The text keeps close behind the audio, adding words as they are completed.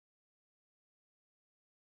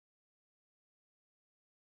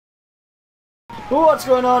What's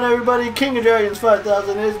going on, everybody? King of Dragons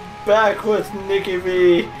 5000 is back with Nikki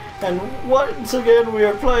V, and once again we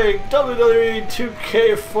are playing WWE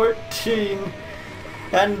 2K14,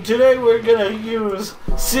 and today we're gonna use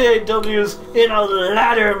CAWs in a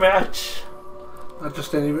ladder match. Not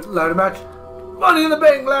just any ladder match, Money in the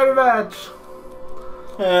Bank ladder match.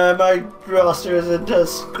 My roster isn't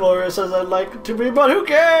as glorious as I'd like it to be, but who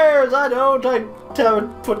cares? I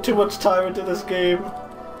haven't put too much time into this game.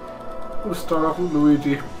 We'll start off with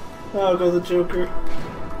Luigi. I'll go the Joker.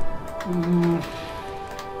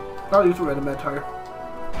 I'll use a random attire.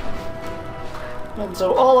 And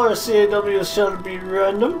so all our CAWs shall be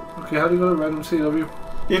random. Okay, how do you go to random CW?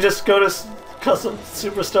 You just go to custom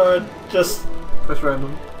superstar and just... Press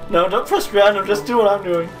random. No, don't press random, just do what I'm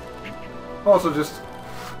doing. Also just...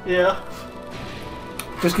 Yeah.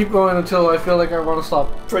 Just keep going until I feel like I want to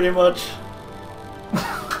stop. Pretty much.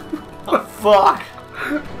 Oh, fuck.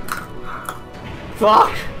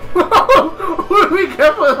 Fuck! What do we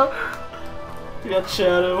get for? We got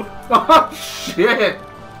Shadow. Oh shit!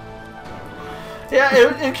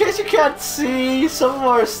 Yeah, in case you can't see, some of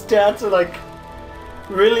our stats are like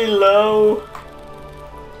really low.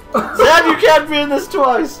 Zab, you can't be in this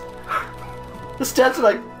twice! The stats are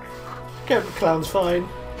like... Can't be clown's fine.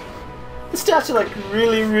 The stats are like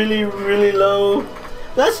really, really, really low.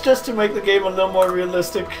 That's just to make the game a little more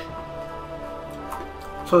realistic.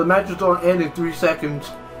 So the matches don't end in 3 seconds.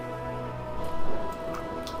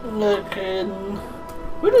 Looking...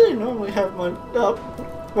 Where do they normally have my... Oh,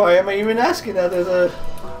 why am I even asking that? There's a...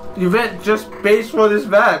 The event just based for this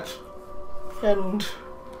match. And...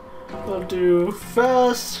 We'll do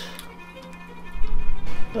fast.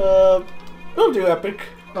 We'll do epic.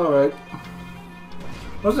 Alright.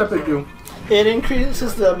 What's epic do? It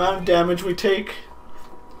increases the amount of damage we take.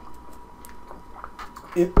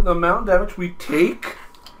 The amount of damage we take?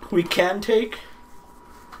 We can take.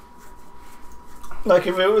 Like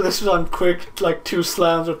if this was on quick, like 2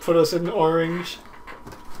 slams would put us in orange.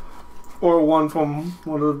 Or one from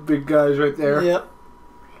one of the big guys right there. Yep.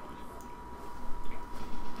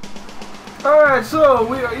 Alright, so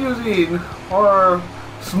we are using our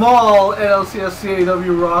small NLCS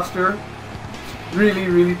CAW roster. Really,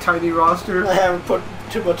 really tiny roster. I haven't put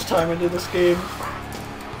too much time into this game.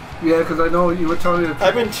 Yeah, because I know you were telling me.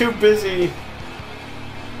 I've been too busy.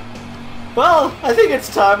 Well, I think it's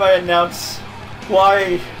time I announce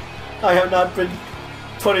why I have not been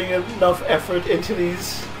putting enough effort into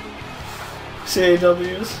these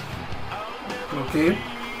CAWs. Okay.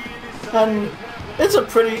 And it's a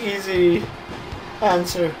pretty easy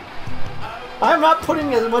answer. I'm not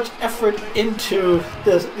putting as much effort into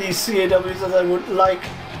these CAWs as I would like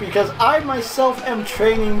because I myself am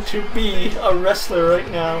training to be a wrestler right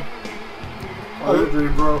now. Follow your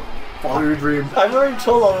dream, bro. Follow your dream. I've already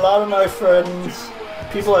told a lot of my friends,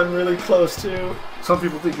 people I'm really close to. Some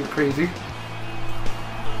people think you're crazy.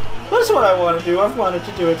 That's what I want to do. I've wanted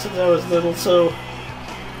to do it since I was little, so...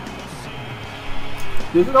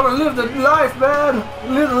 You're gonna live the life, man!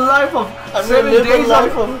 Live the life of I'm 7 live days the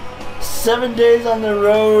life of 7 days on the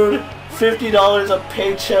road, $50 a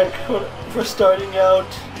paycheck for starting out.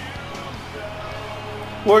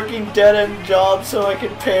 Working dead-end jobs so I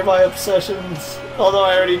can pay my obsessions. Although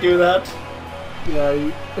I already do that.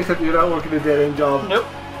 Yeah, except you're not working a dead-end job. Nope.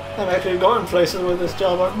 I'm actually going places with this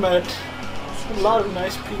job. I've met a lot of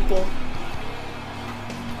nice people.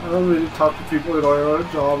 I don't really talk to people that are on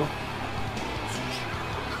a job.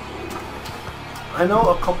 I know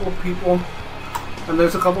a couple of people, and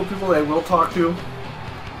there's a couple of people that I will talk to.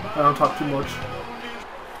 I don't talk too much.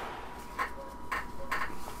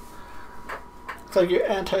 It's like you're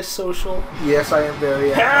antisocial. Yes, I am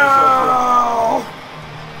very antisocial. Hell!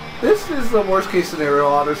 This is the worst case scenario,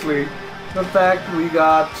 honestly. The fact we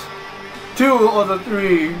got 2 of the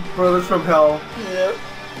 3 Brothers from Hell. Yep.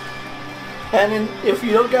 And if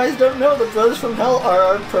you guys don't know, the Brothers from Hell are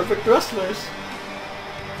our perfect wrestlers.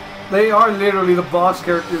 They are literally the boss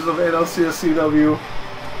characters of NLCS CW.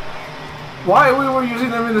 Why we were using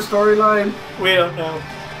them in the storyline? We don't know.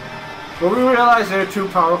 But we realized they're too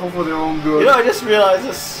powerful for their own good. You know, I just realized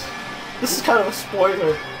this is kind of a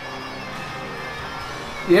spoiler.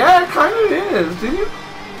 Yeah, it kind of is. Didn't you?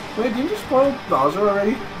 Wait, didn't you spoil Bowser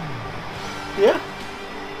already? Yeah.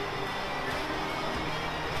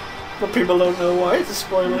 But people don't know why it's a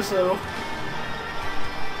spoiler, so...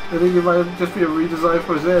 I think it might just be a redesign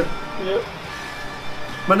for Zed. Yep.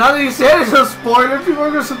 But now that you said it's a spoiler, people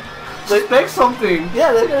are going to suspect something.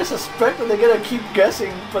 Yeah, they're gonna suspect and they're gonna keep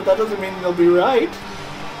guessing, but that doesn't mean they'll be right.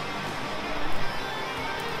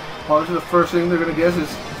 Obviously the first thing they're going to guess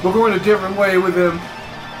is, we're going a different way with him.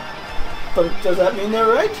 But does that mean they're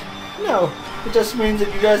right? No. It just means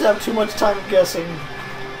that you guys have too much time guessing.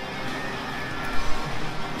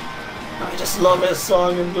 I just love his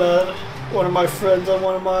song. I'm glad one of my friends on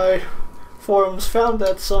one of my forums found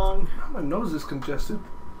that song. My nose is congested.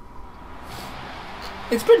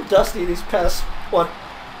 It's been dusty these past, what,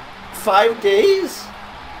 5 days?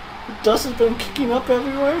 The dust has been kicking up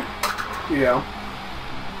everywhere. Yeah.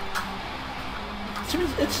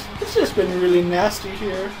 It's just been really nasty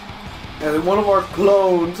here. And then one of our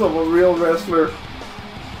clones of a real wrestler.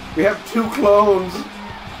 We have 2 clones.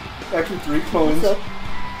 Actually 3 clones.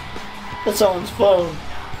 That's someone's phone.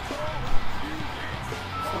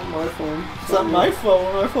 It's not my phone. It's not my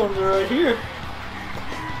phone. My phones are right here.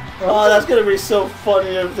 Oh, that's gonna be so funny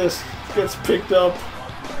if this gets picked up.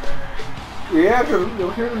 Yeah, because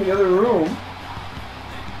you'll hear it in the other room.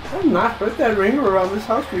 I've not heard that ringer around this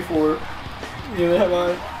house before. You have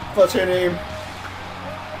a... What's her name?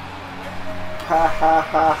 Ha ha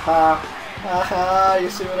ha ha. Ha ha, you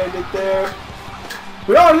see what I did there?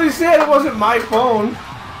 We already said it wasn't my phone.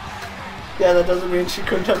 Yeah, that doesn't mean she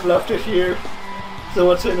couldn't have left it here. So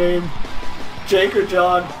what's her name? Jake or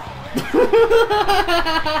John?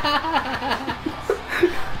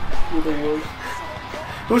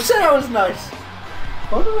 Who said I was nice?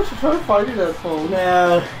 I think I should try to find you that phone.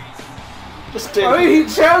 Nah. Just stay I mean,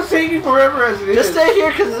 Shadow's taking forever as it is. Just stay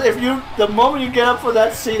here, because if you, the moment you get up for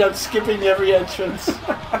that seat, I'm skipping every entrance.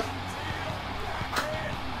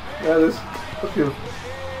 Yeah, this. Okay.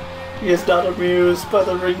 He is not amused by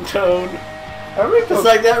the ringtone. It's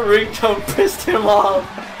like that ringtone pissed him off.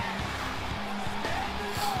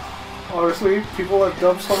 Honestly, people have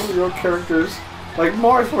dubbed some of your characters. Like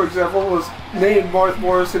Marth, for example, was named Marth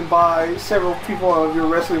Morrison by several people on your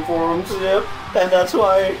wrestling forums. Yep, and that's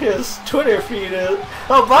why his Twitter feed is...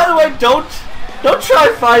 Oh, by the way, don't try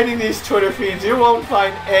finding these Twitter feeds. You won't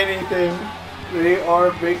find anything. They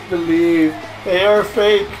are make-believe. They are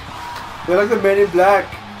fake. They're like the Men in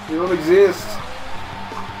Black. They don't exist.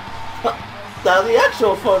 Now the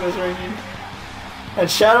actual phone is ringing.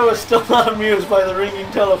 And Shadow is still not amused by the ringing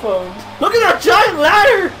telephones. Look at that giant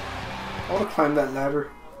ladder! I want to climb that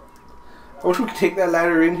ladder. I wish we could take that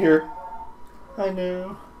ladder in here. I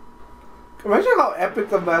know. Imagine how epic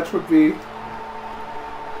the match would be.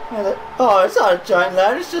 Yeah, oh, it's not a giant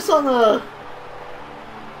ladder, it's just on the...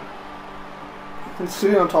 It's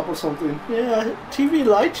sitting on top of something. Yeah, TV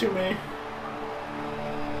lied to me.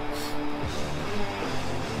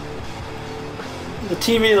 The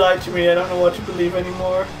TV lied to me, I don't know what to believe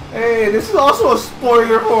anymore. Hey, this is also a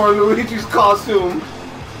spoiler for Luigi's costume.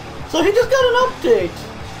 So he just got an update.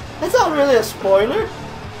 That's not really a spoiler.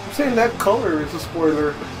 I'm saying that color is a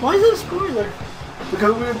spoiler. Why is it a spoiler?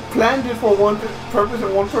 Because we planned it for one purpose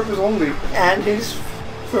and one purpose only. And he's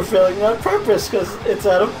fulfilling that purpose because it's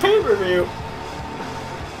at a pay-per-view.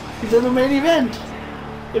 He's in the main event.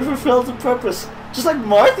 It fulfills the purpose. Just like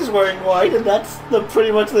Marth is wearing white, and that's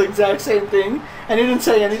pretty much the exact same thing. And he didn't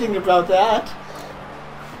say anything about that.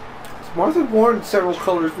 Marth has worn several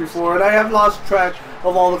colors before, and I have lost track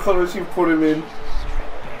of all the colors you put him in.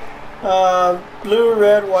 Blue,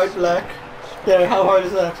 red, white, black. There, how hard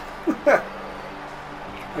is that?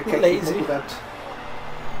 I can't Lazy. keep up with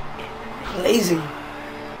that. Lazy.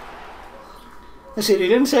 I see, he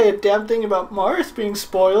didn't say a damn thing about Marth being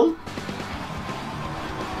spoiled.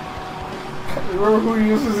 Remember who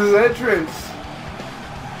uses his entrance?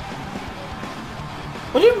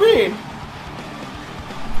 What do you mean?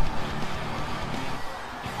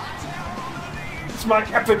 It's my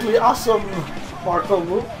epically awesome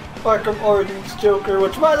Arkham Origins Joker,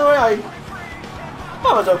 which, by the way, I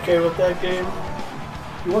was okay with that game.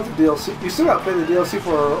 You want the DLC? You still gotta play the DLC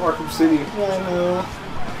for Arkham City. Yeah, I know.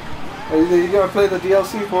 And then you gotta play the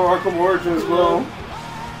DLC for Arkham Origin as well.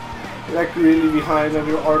 You're like really behind on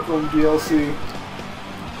your Arkham DLC.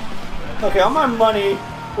 Okay, all my money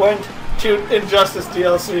went to Injustice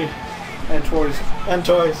DLC. And toys. And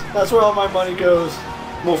toys. That's where all my money goes.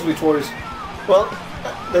 Mostly toys. Well,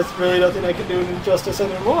 there's really nothing I can do in Injustice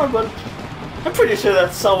anymore, but I'm pretty sure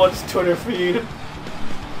that's someone's Twitter feed.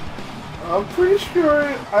 I'm pretty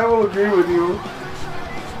sure I will agree with you.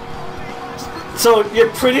 So,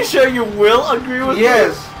 you're pretty sure you will agree with me?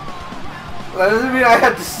 Yes! That doesn't mean I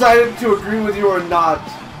have decided to agree with you or not.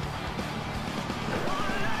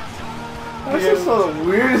 That's just one of the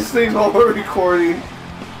weirdest things while we're recording.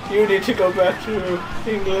 You need to go back to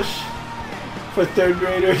English for third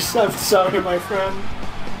graders. I'm sorry, my friend.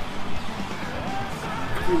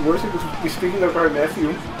 It'd be worse if we speaking of our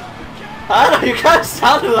nephew. I don't know, you kind of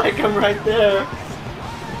sounded like him right there.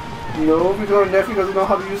 No, because our nephew doesn't know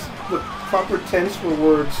how to use the proper tense for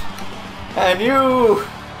words. And you're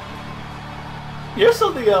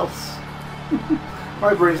something else.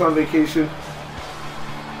 My brain's on vacation.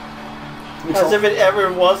 As if it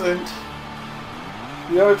ever wasn't.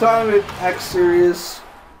 The other time it acts serious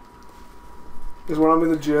is when I'm in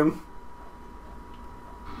the gym.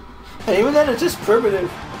 And even then, it's just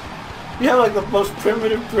primitive. You have like the most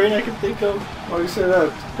primitive brain I can think of. Why do you say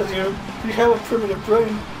that? Because you have a primitive brain.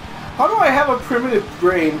 How do I have a primitive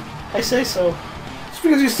brain? I say so. Just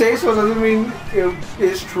because you say so doesn't mean it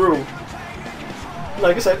is true.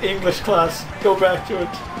 Like I said, English class. Go back to it.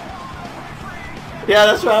 Yeah,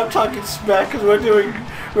 that's why I'm talking smack, because we're doing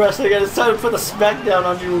wrestling and it's time to put the smack down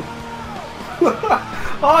on you.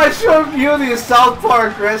 Oh, I showed you the South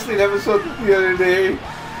Park wrestling episode the other day.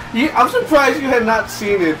 I'm surprised you had not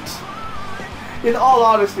seen it. In all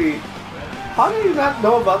honesty, how do you not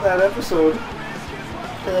know about that episode?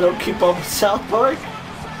 And I don't keep up with South Park?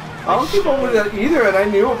 I don't keep up with that either, and I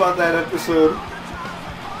knew about that episode.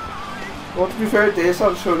 Well, to be fair,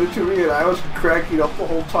 Daeson showed it to me, and I was cracking up the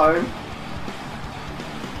whole time.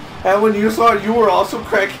 And when you saw it, you were also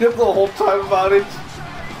cracking up the whole time about it.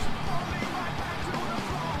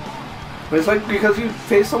 But it's like, because you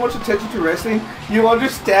pay so much attention to wrestling, you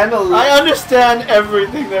understand a lot. I understand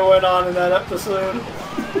everything that went on in that episode.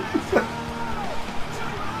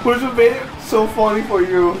 Which made it so funny for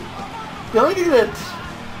you. The only thing that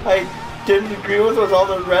I didn't agree with was all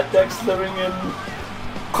the rednecks living in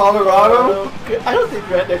Colorado? I don't think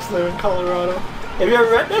rednecks live in Colorado. If you're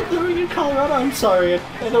a redneck living in Colorado, I'm sorry,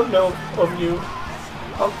 I don't know of you.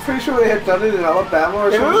 I'm pretty sure they had done it in Alabama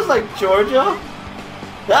or something. If it was like Georgia,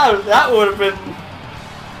 that would have been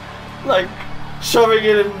like shoving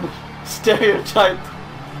it in stereotype.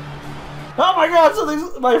 Oh my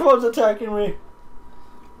god, my phone's attacking me.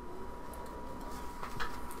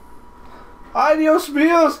 Adios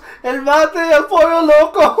míos, el mate el pollo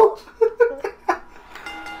loco.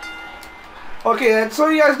 Okay, and so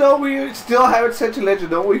you guys know we still haven't set to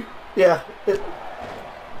legend, don't we? Yeah.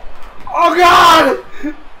 Oh god!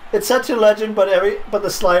 It's set to legend, but the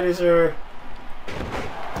sliders are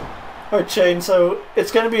changed, so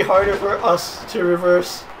it's gonna be harder for us to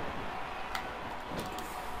reverse.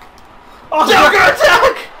 Oh, Joker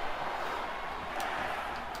attack!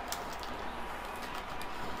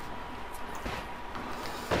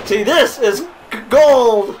 See, this is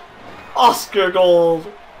gold! Oscar gold!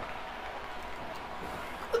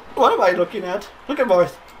 What am I looking at? Look at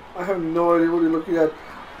Marth. I have no idea what you're looking at.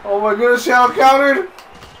 Oh my goodness, Shadow countered!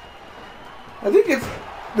 I think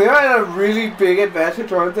they're at a really big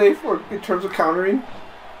advantage, aren't they, in terms of countering?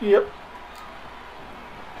 Yep.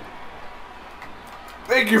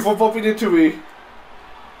 Thank you for bumping into me.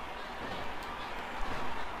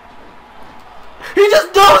 He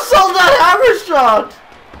just no-sold that hammer shot!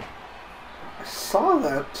 I saw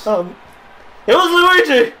that. It was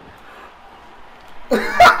Luigi!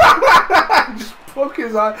 Just poke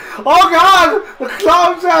his eye. Oh god! The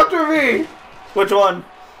clown's after me! Which one?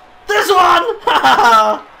 This one!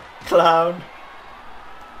 Haha! Clown.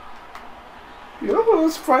 You know what I'm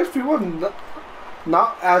surprised people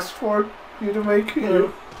not asked for you to make?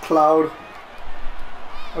 Mm. Cloud.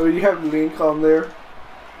 I mean, you have Link on there.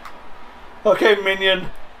 Okay, Minion.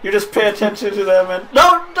 You just pay attention to them and...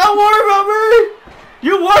 No! Don't worry about me!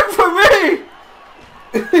 You work for me!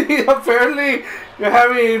 Apparently, you're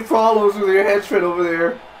having problems with your headset over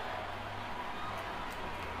there.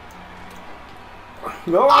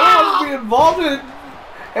 No, I don't want to be involved in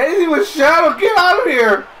anything with Shadow. Get out of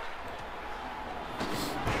here!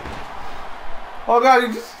 Oh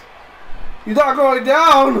god, you're not going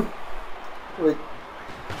down. Wait.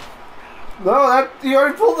 No, you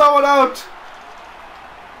already pulled that one out.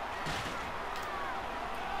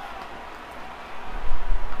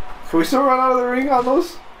 Can we still run out of the ring on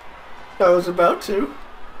those? I was about to.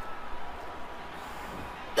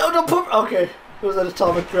 No, don't put... Okay. It was an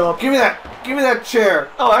atomic drop. Give me that chair.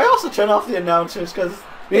 Oh, I also turned off the announcers because...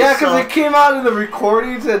 Yeah, because they came out in the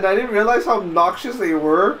recordings and I didn't realize how obnoxious they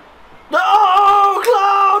were. No,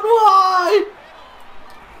 Clown, why?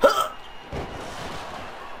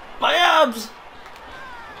 My abs!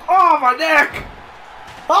 Oh, my neck!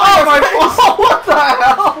 Oh, my face! What the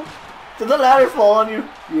hell? Did the ladder fall on you?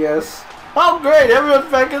 Yes. Oh, great, everyone's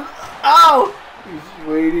back in... Ow! He's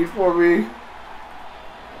waiting for me.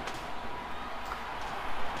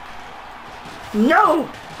 No!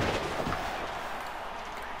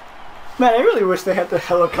 Man, I really wish they had the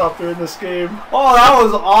helicopter in this game. Oh, that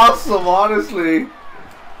was awesome, honestly.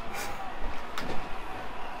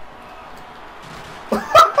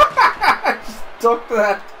 I just took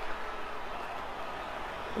that.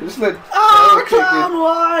 I just let... Oh, Clown,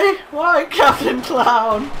 why? Why, Captain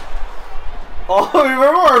Clown? Oh, remember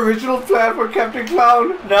our original plan for Captain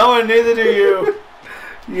Clown? No, and neither do you.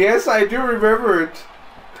 Yes, I do remember it.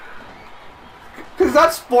 Because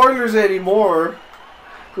not spoilers anymore.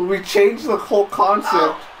 We changed the whole concept.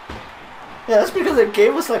 Oh. Yeah, that's because it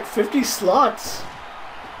gave us like 50 slots.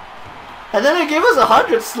 And then it gave us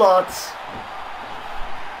 100 slots.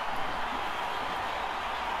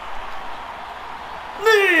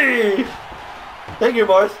 Nee! Thank you,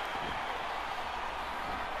 Marth.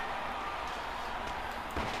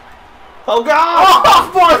 Oh god!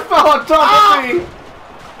 Oh, Marth fell on top of me!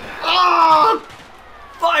 Ah!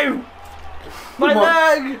 My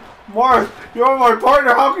leg! Marth, you're my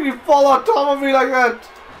partner. How can you fall on top of me like that?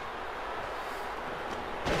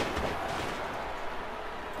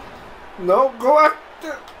 No, go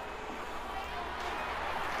after.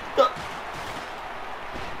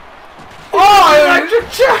 Oh,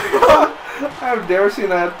 electric chair! I've never seen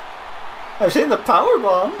that. I've seen the power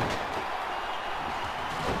bomb.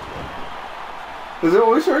 Is it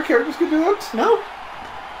only certain characters can do that? No.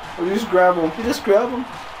 Or you just grab them? You just grab them.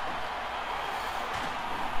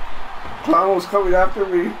 Clown was coming after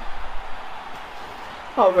me.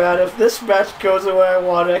 Oh man, if this match goes the way I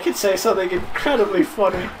want it, I could say something incredibly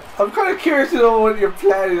funny. I'm kind of curious to know what you're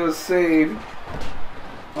planning on saying.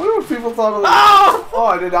 I wonder what people thought of that. Oh,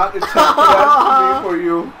 I did not intend for that to be for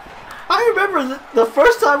you. I remember the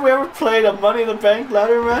first time we ever played a Money in the Bank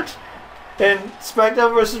ladder match in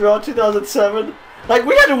SmackDown vs. Raw 2007. Like,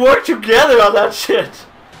 we had to work together on that shit.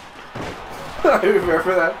 I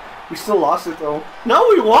remember that. We still lost it though. No,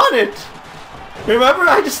 we won it. Remember,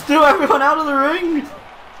 I just threw everyone out of the ring.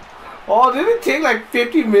 Oh, didn't it take like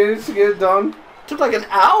 50 minutes to get it done? It took like an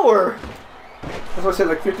hour. That's what I said,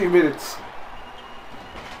 like 50 minutes.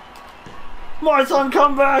 Marthon,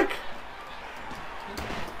 come back.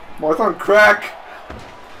 Marthon crack.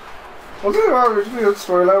 Wasn't there originally a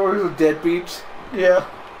storyline where he was a deadbeat? Yeah.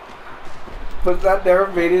 But that never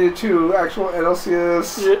made it into actual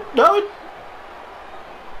NLCS. Yeah. No,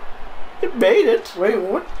 it made it. Wait,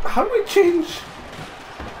 what? How did we change?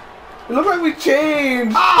 It looked like we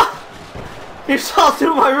changed. Ah! You saw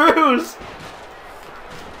through my ruse.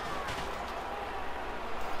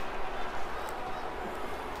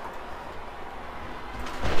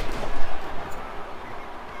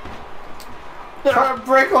 Trying to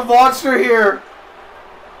break a monster here.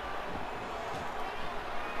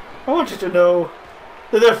 I want you to know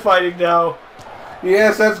that they're fighting now.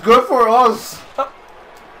 Yes, that's good for us.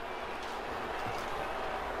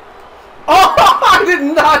 Oh, I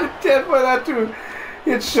did not intend for that to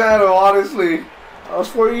hit Shadow, honestly. That was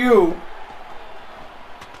for you.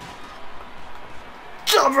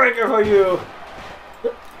 Jawbreaker for you.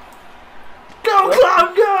 Go,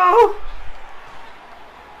 Clown, go!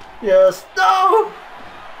 Yes, no!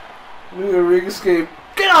 We need a ring escape.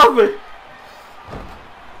 Get off me!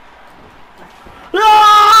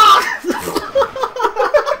 Ah!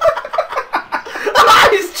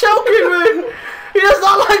 He's choking me! He does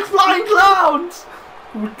not like flying clowns!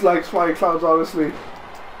 Who likes flying clowns, honestly?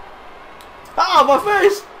 Ah, my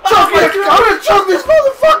face! I'm gonna choke this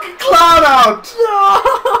motherfucking clown out!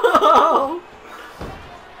 No!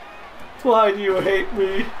 Why do you hate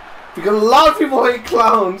me? Because a lot of people hate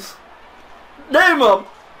clowns. Name them!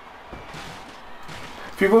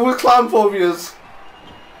 People with clown phobias.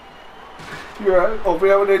 You're right. Oh, we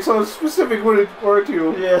have a name, some specific word to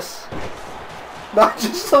you. Yes. Not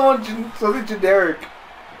just something generic.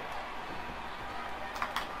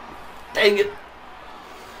 Dang it.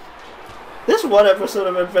 This one episode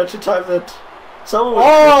of Adventure Time that someone with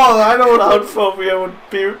I know clown phobia would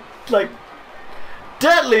be, like,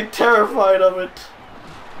 deadly terrified of it.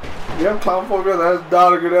 You have clown phobia? That is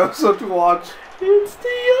not a good episode to watch. It's the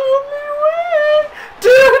only way!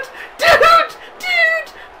 Dude! Dude!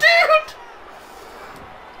 Dude! Dude!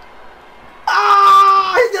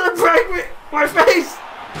 Ah! He's gonna break me! My face!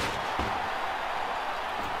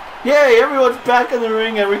 Yay, everyone's back in the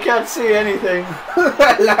ring and we can't see anything.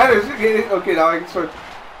 Ladder's getting... Okay, now I can start.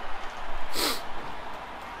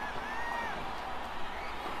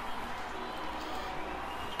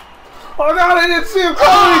 Oh god, I didn't see him coming!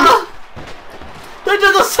 Ah! They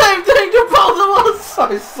did the same thing to both of us!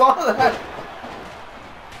 I saw that!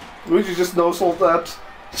 Luigi just no-sold that.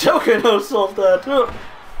 Joker no-sold that.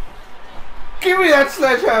 Give me that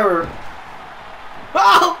sledgehammer!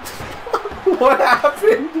 Oh! What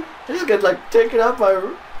happened? I just get like taken up by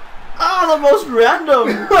the most random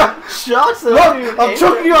shots that Look, I'm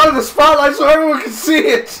choking you out of the spotlight so everyone can see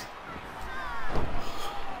it!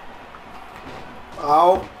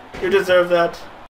 Ow. You deserve that.